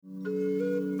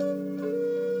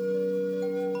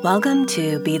Welcome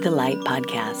to Be the Light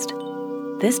podcast.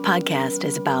 This podcast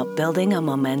is about building a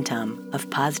momentum of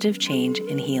positive change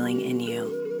and healing in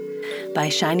you by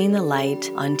shining the light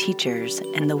on teachers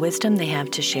and the wisdom they have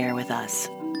to share with us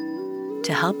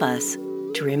to help us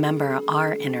to remember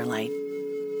our inner light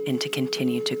and to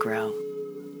continue to grow.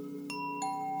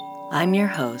 I'm your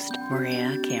host,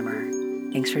 Maria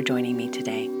Kammerer. Thanks for joining me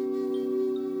today.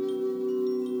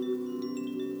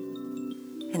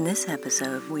 In this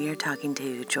episode, we are talking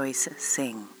to Joyce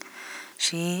Singh.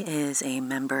 She is a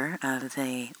member of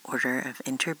the Order of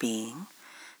Interbeing.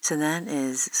 So that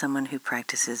is someone who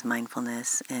practices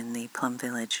mindfulness in the Plum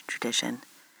Village tradition,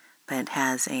 but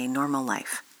has a normal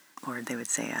life, or they would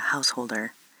say a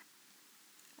householder.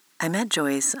 I met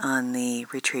Joyce on the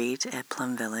retreat at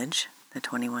Plum Village, the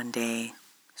 21-day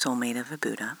Soulmate of a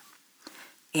Buddha,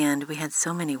 and we had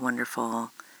so many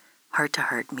wonderful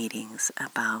heart-to-heart meetings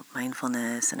about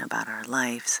mindfulness and about our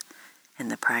lives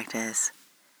and the practice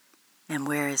and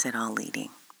where is it all leading.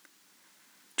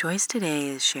 Joyce today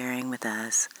is sharing with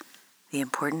us the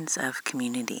importance of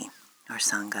community, or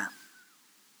Sangha.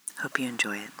 Hope you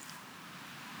enjoy it.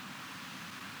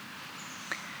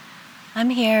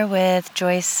 I'm here with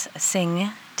Joyce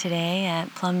Singh today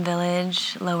at Plum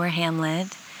Village, Lower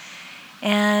Hamlet,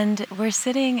 and we're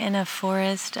sitting in a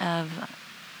forest of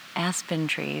aspen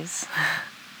trees.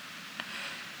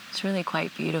 It's really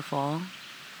quite beautiful.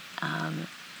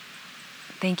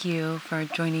 Thank you for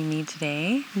joining me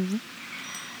today. Mm-hmm.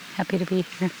 Happy to be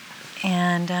here.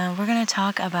 And we're going to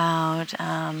talk about,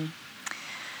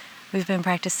 we've been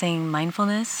practicing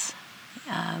mindfulness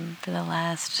for the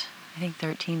last,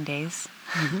 13 days,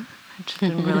 which has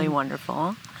been really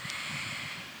wonderful.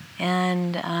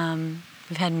 And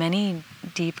we've had many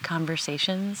deep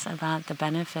conversations about the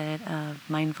benefit of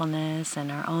mindfulness in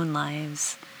our own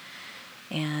lives.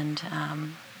 And I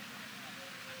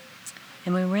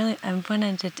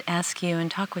wanted to ask you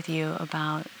and talk with you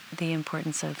about the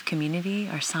importance of community,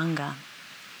 or Sangha.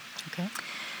 Okay.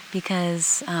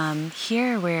 Because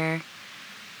here we're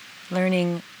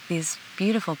learning these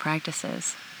beautiful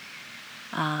practices,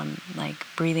 like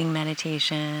breathing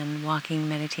meditation, walking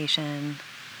meditation,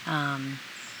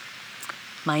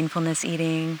 mindfulness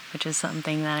eating, which is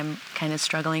something that I'm kind of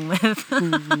struggling with.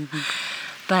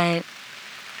 But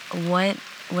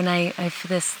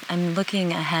I'm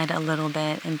looking ahead a little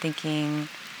bit and thinking,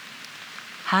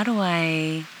 how do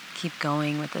I keep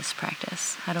going with this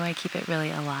practice? How do I keep it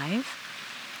really alive?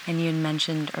 And you had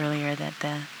mentioned earlier that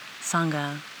the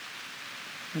Sangha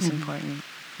is important.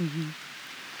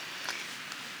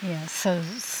 Yeah, so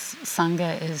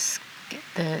Sangha is,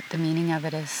 the meaning of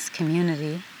it is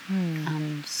community.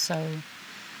 So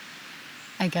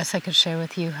I guess I could share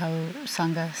with you how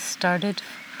Sangha started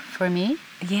for me.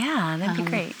 Yeah, that'd be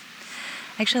great.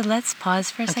 Actually, let's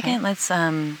pause for a second. Let's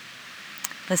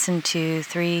listen to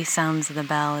 3 sounds of the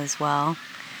bell as well.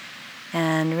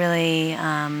 And really,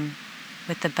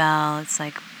 with the bell, it's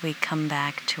like we come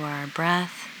back to our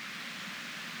breath,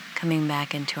 coming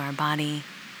back into our body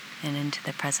and into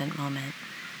the present moment.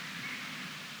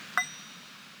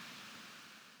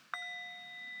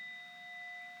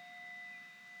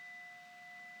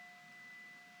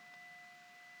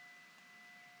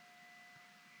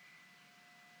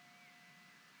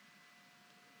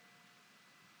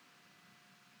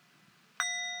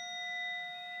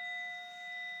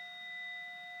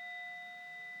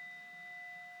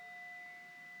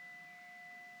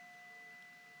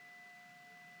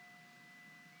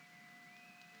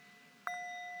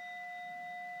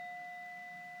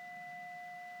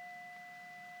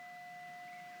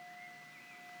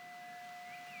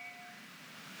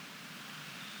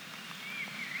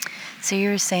 So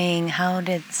you were saying, how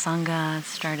did Sangha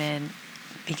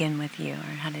begin with you,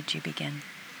 or how did you begin?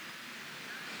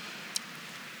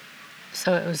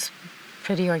 So it was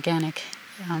pretty organic.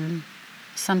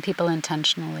 Some people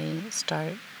intentionally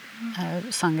start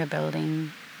Sangha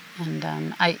building, and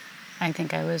I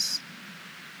think I was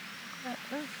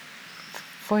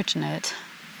fortunate,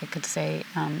 I could say.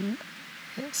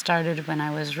 It started when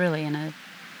I was really in a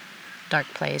dark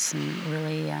place and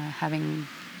really having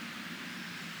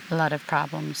a lot of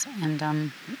problems.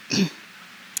 And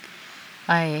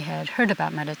I had heard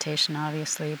about meditation,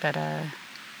 obviously, but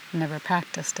never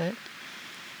practiced it.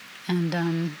 And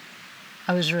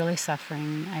I was really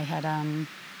suffering. I had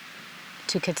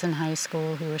 2 kids in high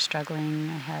school who were struggling.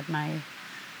 I had my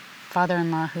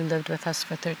father-in-law who lived with us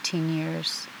for 13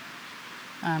 years.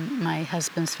 My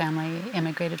husband's family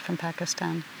immigrated from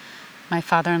Pakistan. My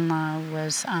father-in-law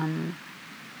was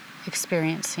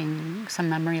experiencing some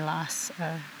memory loss,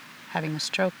 having a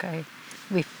stroke,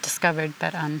 we've discovered.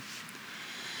 But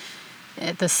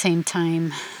at the same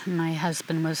time, my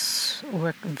husband was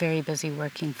very busy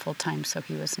working full-time, so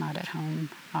he was not at home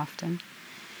often.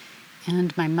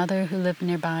 And my mother, who lived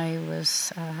nearby,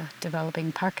 was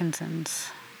developing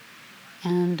Parkinson's.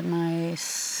 And my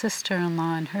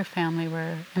sister-in-law and her family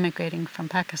were immigrating from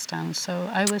Pakistan. So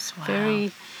I was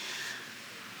very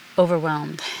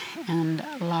overwhelmed and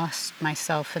lost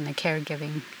myself in the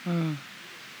caregiving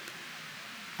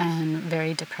and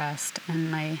very depressed.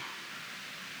 And my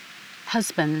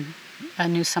husband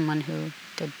knew someone who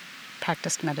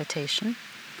practiced meditation,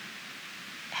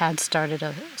 had started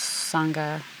a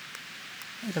Sangha.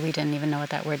 We didn't even know what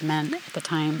that word meant at the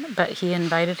time, but he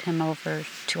invited him over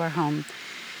to our home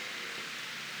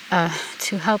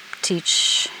to help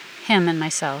teach him and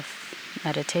myself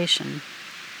meditation.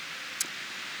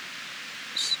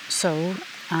 So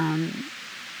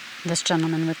this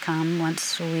gentleman would come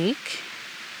once a week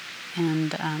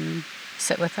and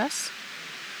sit with us.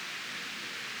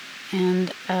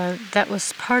 And that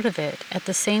was part of it. At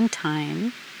the same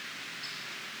time,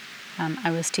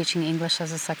 I was teaching English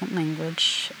as a second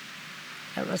language.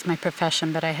 That was my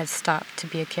profession, but I had stopped to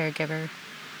be a caregiver.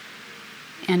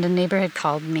 And a neighbor had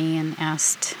called me and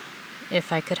asked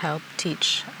if I could help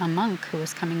teach a monk who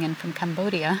was coming in from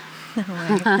Cambodia.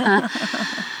 I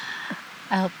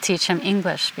helped teach him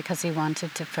English because he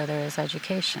wanted to further his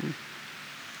education.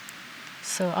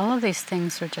 So all of these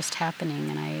things were just happening,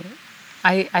 and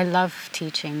I love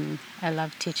teaching. I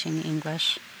love teaching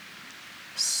English.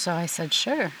 So I said,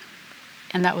 sure.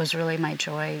 And that was really my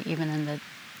joy, even in the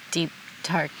deep,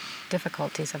 dark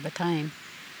difficulties of the time.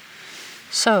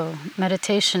 So,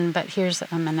 meditation, but here's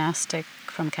a monastic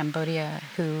from Cambodia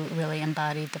who really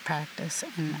embodied the practice.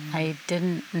 And I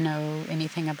didn't know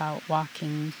anything about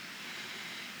walking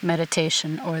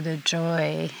meditation or the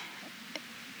joy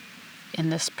in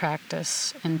this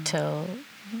practice until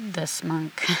this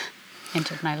monk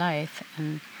entered my life.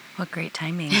 And what great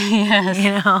timing. Yes.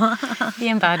 He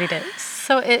embodied it.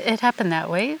 So it happened that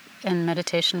way. And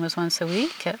meditation was once a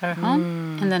week at our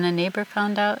home. And then a neighbor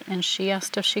found out, and she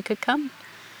asked if she could come.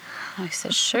 I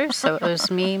said, sure. So it was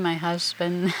me, my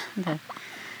husband, the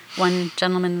one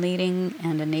gentleman leading,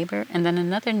 and a neighbor. And then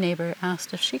another neighbor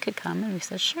asked if she could come, and we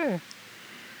said, sure.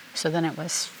 So then it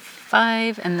was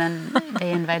 5, and then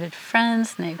they invited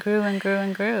friends, and it grew and grew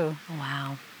and grew.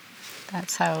 Wow.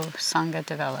 That's how Sangha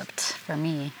developed for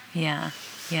me. Yeah.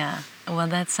 Well,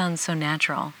 that sounds so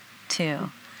natural,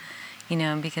 too.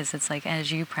 Because it's like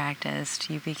as you practiced,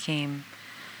 you became,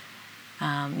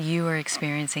 you were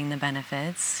experiencing the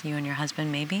benefits, you and your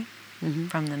husband maybe,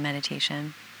 from the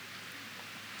meditation.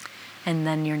 And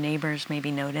then your neighbors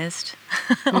maybe noticed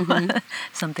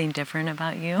something different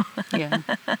about you. Yeah.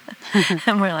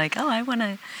 And we're like,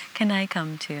 can I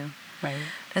come too? Right.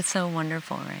 That's so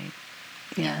wonderful, right?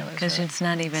 Yeah, because really it's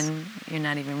not even, you're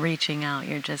not even reaching out,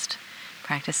 you're just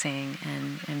practicing,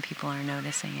 and people are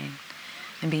noticing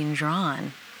and being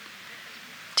drawn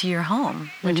to your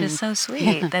home, which is so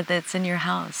sweet that it's in your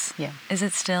house. Yeah. Is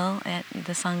it still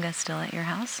the Sangha still at your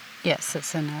house? Yes,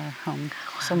 it's in our home.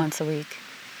 Wow. So once a week.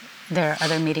 There are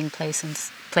other meeting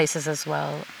places as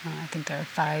well. I think there are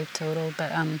 5 total,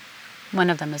 but one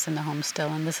of them is in the home still,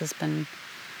 and this has been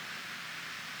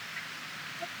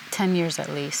 10 years at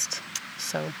least.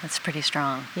 So that's pretty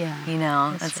strong. Yeah.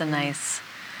 That's really a nice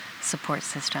support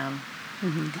system.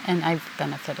 And I've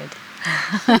benefited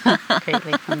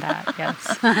greatly from that,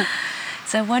 yes.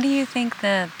 So what do you think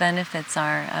the benefits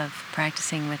are of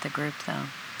practicing with a group, though?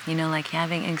 Like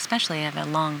having, especially at a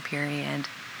long period.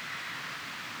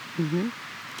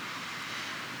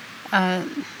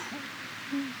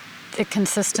 The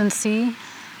consistency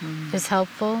is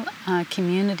helpful.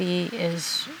 Community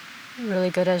is really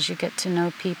good as you get to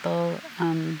know people.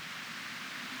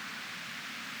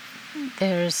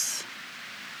 There's,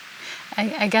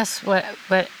 I guess what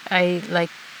I like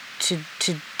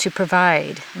to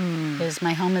provide is,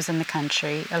 my home is in the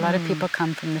country. A lot of people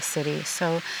come from the city.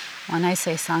 So when I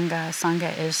say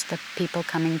Sangha is the people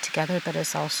coming together, but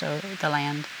it's also the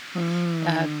land,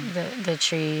 the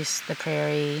trees, the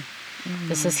prairie.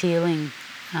 This is healing.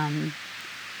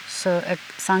 So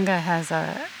Sangha has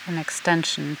an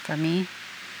extension for me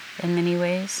in many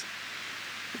ways.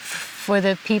 For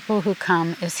the people who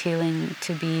come, is healing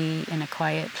to be in a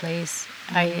quiet place.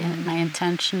 My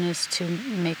intention is to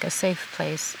make a safe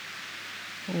place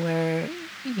where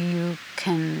you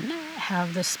can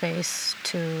have the space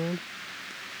to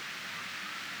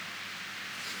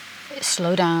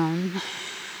slow down,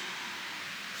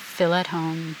 feel at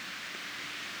home,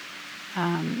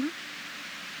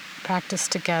 practice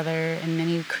together in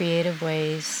many creative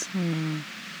ways,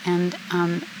 and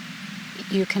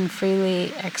you can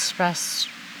freely express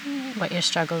what your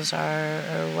struggles are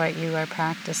or what you are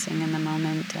practicing in the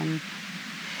moment, and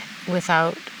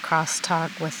without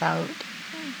crosstalk, without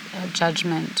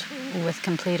judgment, with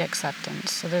complete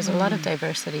acceptance. So there's a lot of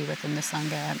diversity within the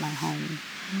Sangha at my home,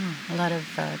 a lot of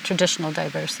traditional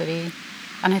diversity,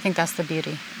 and I think that's the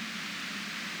beauty.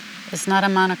 It's not a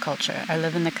monoculture. I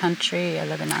live in the country, I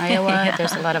live in Iowa, yeah.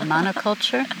 There's a lot of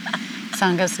monoculture.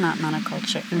 Sangha's not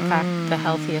monoculture. In fact, the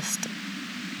healthiest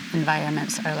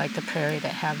environments are like the prairie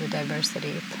that have the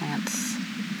diversity of plants.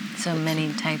 So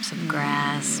many types of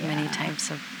grass, many types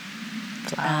of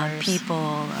flowers,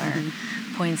 people or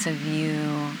points of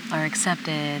view are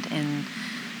accepted in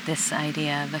this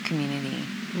idea of a community.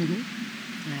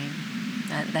 Right?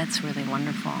 That's really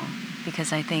wonderful,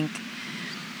 because I think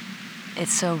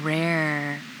it's so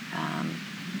rare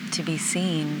to be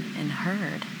seen and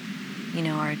heard,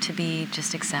 or to be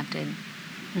just accepted,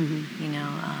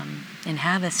 and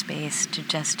have a space to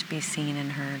just be seen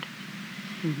and heard.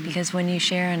 Because when you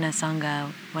share in a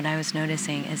Sangha, what I was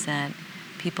noticing is that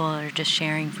people are just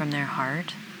sharing from their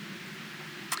heart,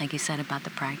 like you said about the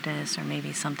practice, or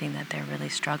maybe something that they're really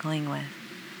struggling with.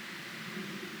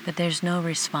 But there's no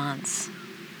response.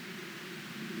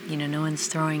 No one's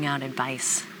throwing out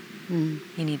advice. You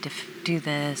need to do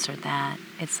this or that.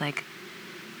 It's like,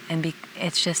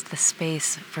 it's just the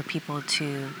space for people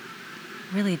to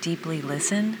really deeply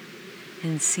listen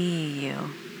and see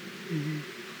you.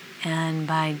 And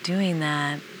by doing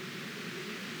that,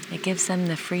 it gives them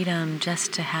the freedom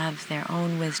just to have their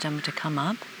own wisdom to come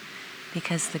up,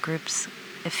 because the group's,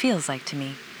 it feels like to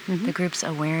me, the group's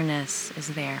awareness is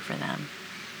there for them.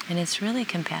 And it's really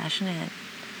compassionate.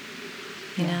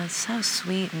 It's so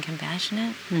sweet and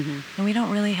compassionate. And we don't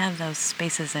really have those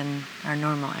spaces in our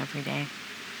normal everyday.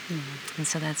 And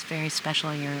so that's very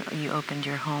special. You opened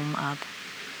your home up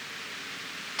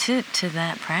to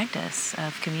that practice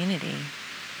of community.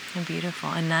 And beautiful.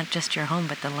 And not just your home,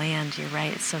 but the land. You're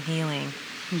right. It's so healing.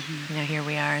 Here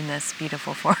we are in this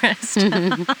beautiful forest.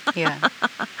 Yeah.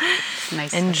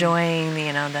 Nice. Enjoying the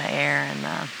air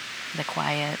and the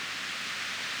quiet.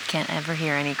 Can't ever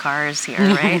hear any cars here,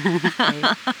 right?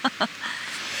 Right.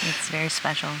 It's very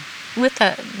special. With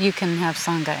that, you can have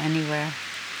Sangha anywhere.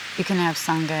 You can have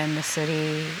Sangha in the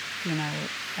city.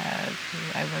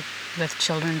 I worked with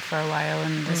children for a while,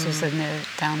 and this was in the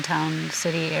downtown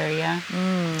city area.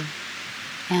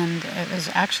 And it was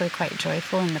actually quite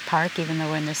joyful in the park, even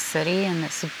though we're in the city and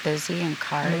it's busy and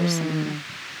cars, and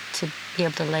to be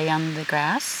able to lay on the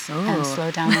grass and slow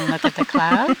down and look at the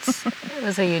clouds. It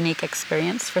was a unique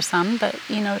experience for some, but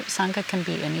Sangha can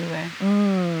be anywhere.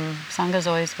 Sangha's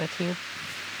always with you.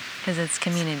 Because it's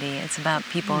community. It's about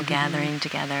people gathering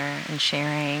together and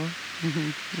sharing,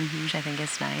 which I think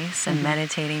is nice, and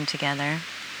meditating together.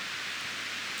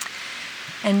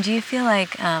 And do you feel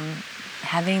like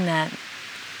having that,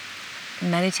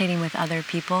 meditating with other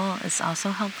people is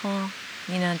also helpful?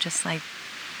 Just like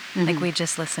we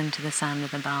just listened to the sound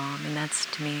of the bell. I mean, that's,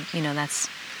 to me, that's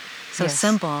so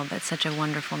simple, but such a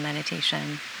wonderful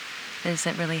meditation. Is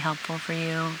it really helpful for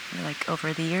you, like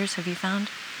over the years, have you found?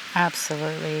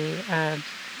 Absolutely.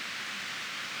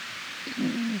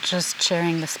 Just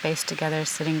sharing the space together,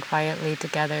 sitting quietly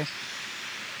together.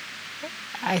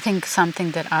 I think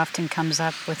something that often comes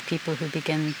up with people who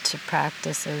begin to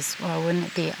practice is, well, wouldn't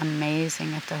it be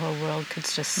amazing if the whole world could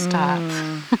just stop?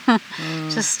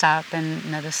 Just stop and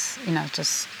notice,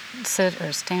 just sit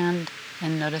or stand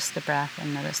and notice the breath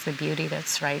and notice the beauty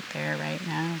that's right there, right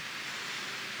now.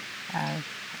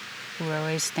 We're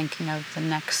always thinking of the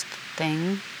next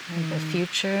thing, or the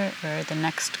future, or the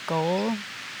next goal.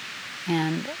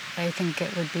 And I think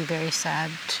it would be very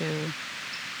sad to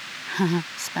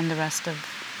spend the rest of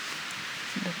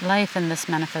life in this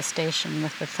manifestation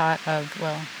with the thought of,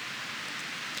 well,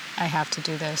 I have to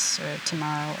do this, or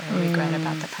tomorrow, or regret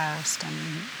about the past, and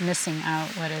missing out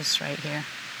what is right here.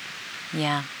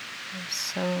 Yeah.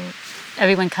 So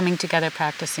everyone coming together,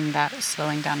 practicing that,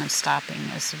 slowing down and stopping,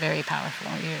 is very powerful.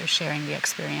 You're sharing the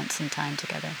experience and time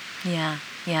together. Yeah,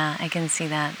 I can see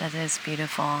that. That is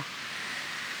beautiful.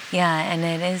 Yeah, and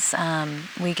it is,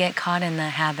 we get caught in the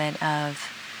habit of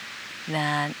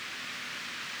that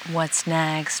what's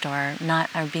next, or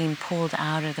being pulled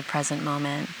out of the present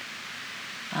moment.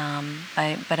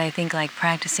 But I think like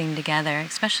practicing together,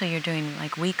 especially you're doing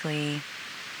like weekly,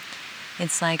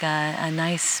 it's like a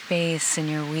nice space in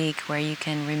your week where you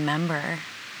can remember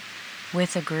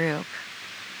with a group,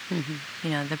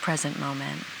 the present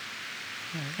moment.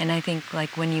 And I think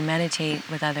like when you meditate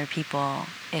with other people,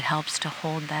 it helps to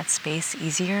hold that space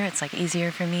easier. It's like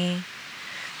easier for me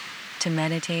to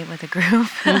meditate with a group.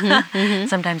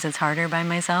 Sometimes it's harder by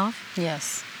myself.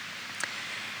 Yes.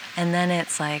 And then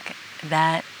it's like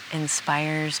that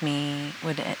inspires me,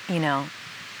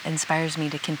 inspires me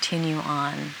to continue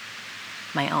on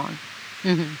my own.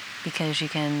 Mm-hmm. Because you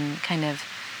can kind of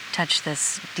touch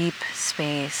this deep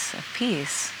space of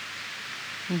peace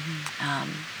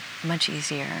much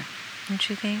easier, don't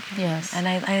you think? Yes. And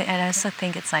I also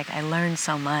think it's like I learn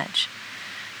so much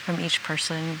from each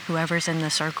person, whoever's in the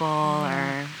circle,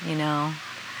 or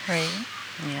Right.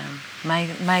 Yeah,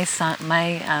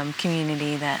 my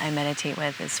community that I meditate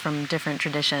with is from different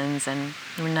traditions, and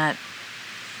we're not.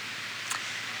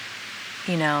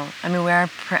 We are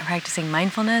practicing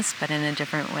mindfulness, but in a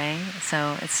different way.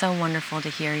 So it's so wonderful to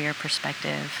hear your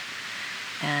perspective.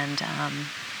 And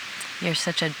you're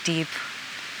such a deep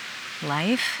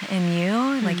life in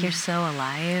you. Like you're so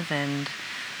alive and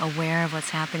aware of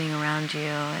what's happening around you.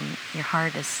 And your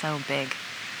heart is so big.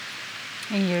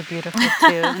 And you're beautiful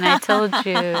too. And I told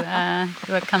you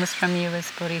what comes from you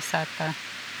is bodhisattva.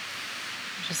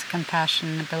 Just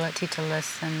compassion, ability to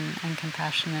listen, and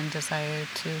compassion and desire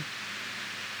to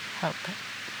help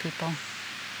people.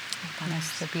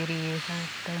 That's the beauty you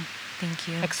have there. Thank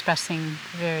you. Expressing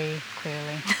very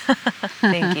clearly.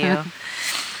 Thank you.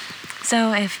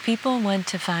 So if people want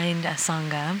to find a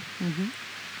Sangha,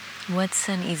 what's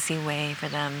an easy way for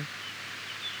them?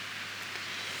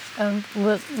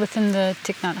 Within the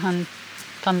Thich Nhat Hanh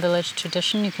Plum Village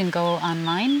tradition, you can go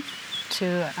online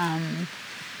to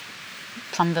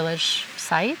Plum Village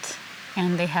site,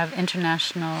 and they have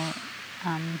international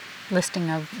listing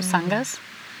of sanghas,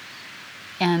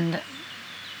 and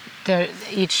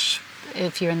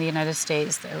if you're in the United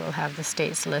States, they will have the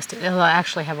states listed. It'll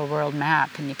actually have a world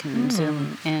map, and you can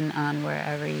zoom in on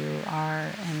wherever you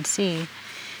are and see.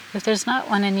 If there's not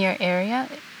one in your area,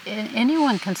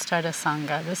 anyone can start a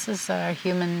sangha. This is our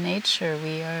human nature.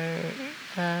 We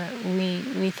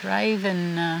thrive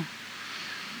in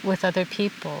with other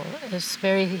people. It's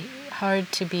very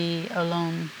hard to be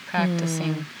alone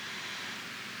practicing.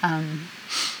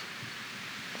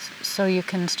 So you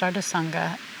can start a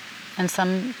sangha, and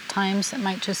sometimes it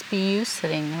might just be you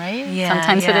sitting, right? Yeah,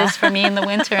 sometimes it is for me in the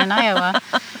winter in Iowa.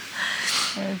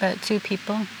 But 2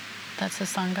 people, that's a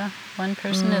sangha. 1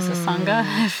 person is a sangha,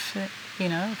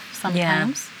 sometimes. Yeah.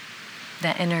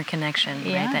 That inner connection,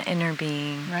 right? That inner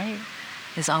being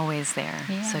is always there.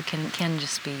 Yeah. So it can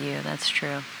just be you. That's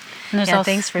true. And also,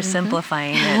 thanks for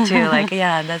simplifying it too. Like,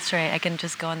 that's right. I can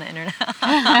just go on the internet.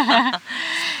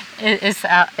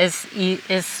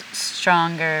 It's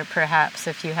stronger, perhaps,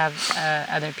 if you have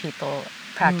other people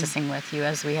practicing with you,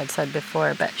 as we had said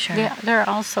before. But there are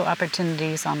also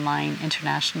opportunities online,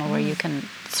 international, where you can,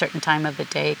 certain time of the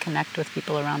day, connect with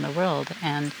people around the world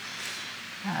and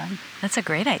that's a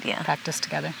great idea. Practice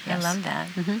together. Yes. I love that.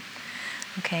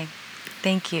 Okay.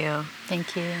 Thank you.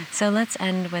 Thank you. So let's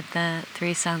end with the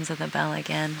 3 sounds of the bell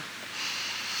again,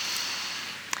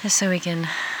 just so we can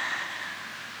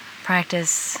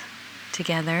practice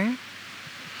together,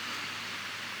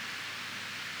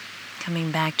 coming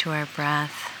back to our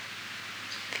breath,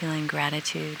 feeling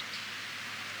gratitude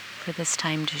for this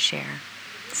time to share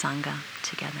Sangha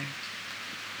together.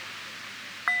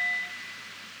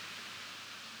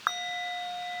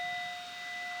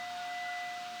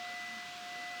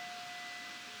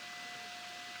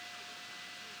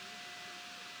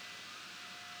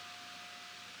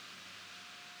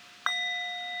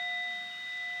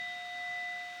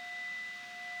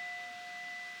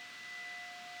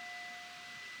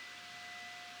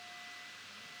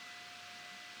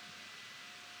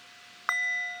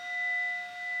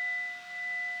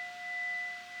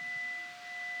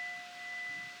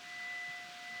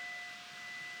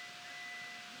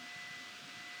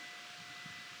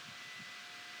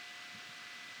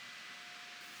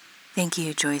 Thank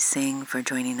you, Joyce Singh, for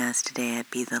joining us today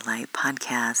at Be the Light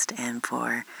podcast and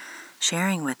for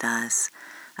sharing with us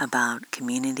about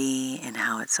community and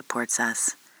how it supports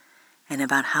us, and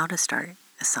about how to start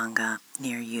a Sangha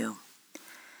near you.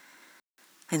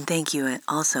 And thank you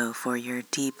also for your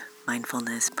deep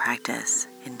mindfulness practice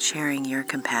and sharing your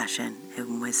compassion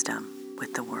and wisdom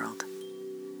with the world.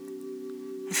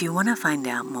 If you want to find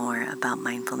out more about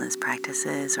mindfulness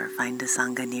practices or find a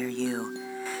Sangha near you,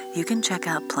 you can check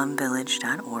out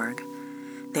plumvillage.org.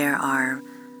 There are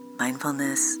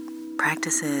mindfulness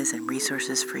practices and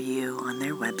resources for you on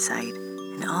their website,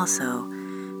 and also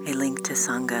a link to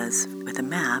Sanghas with a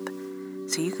map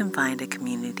so you can find a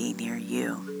community near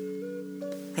you.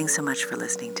 Thanks so much for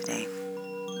listening today.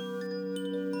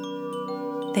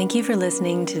 Thank you for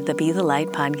listening to the Be the Light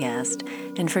podcast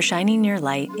and for shining your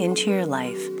light into your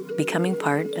life, becoming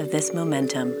part of this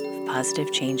momentum of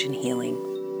positive change and healing.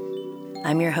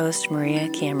 I'm your host, Maria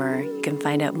Kammerer. You can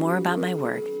find out more about my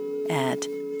work at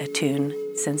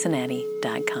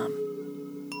attunecincinnati.com.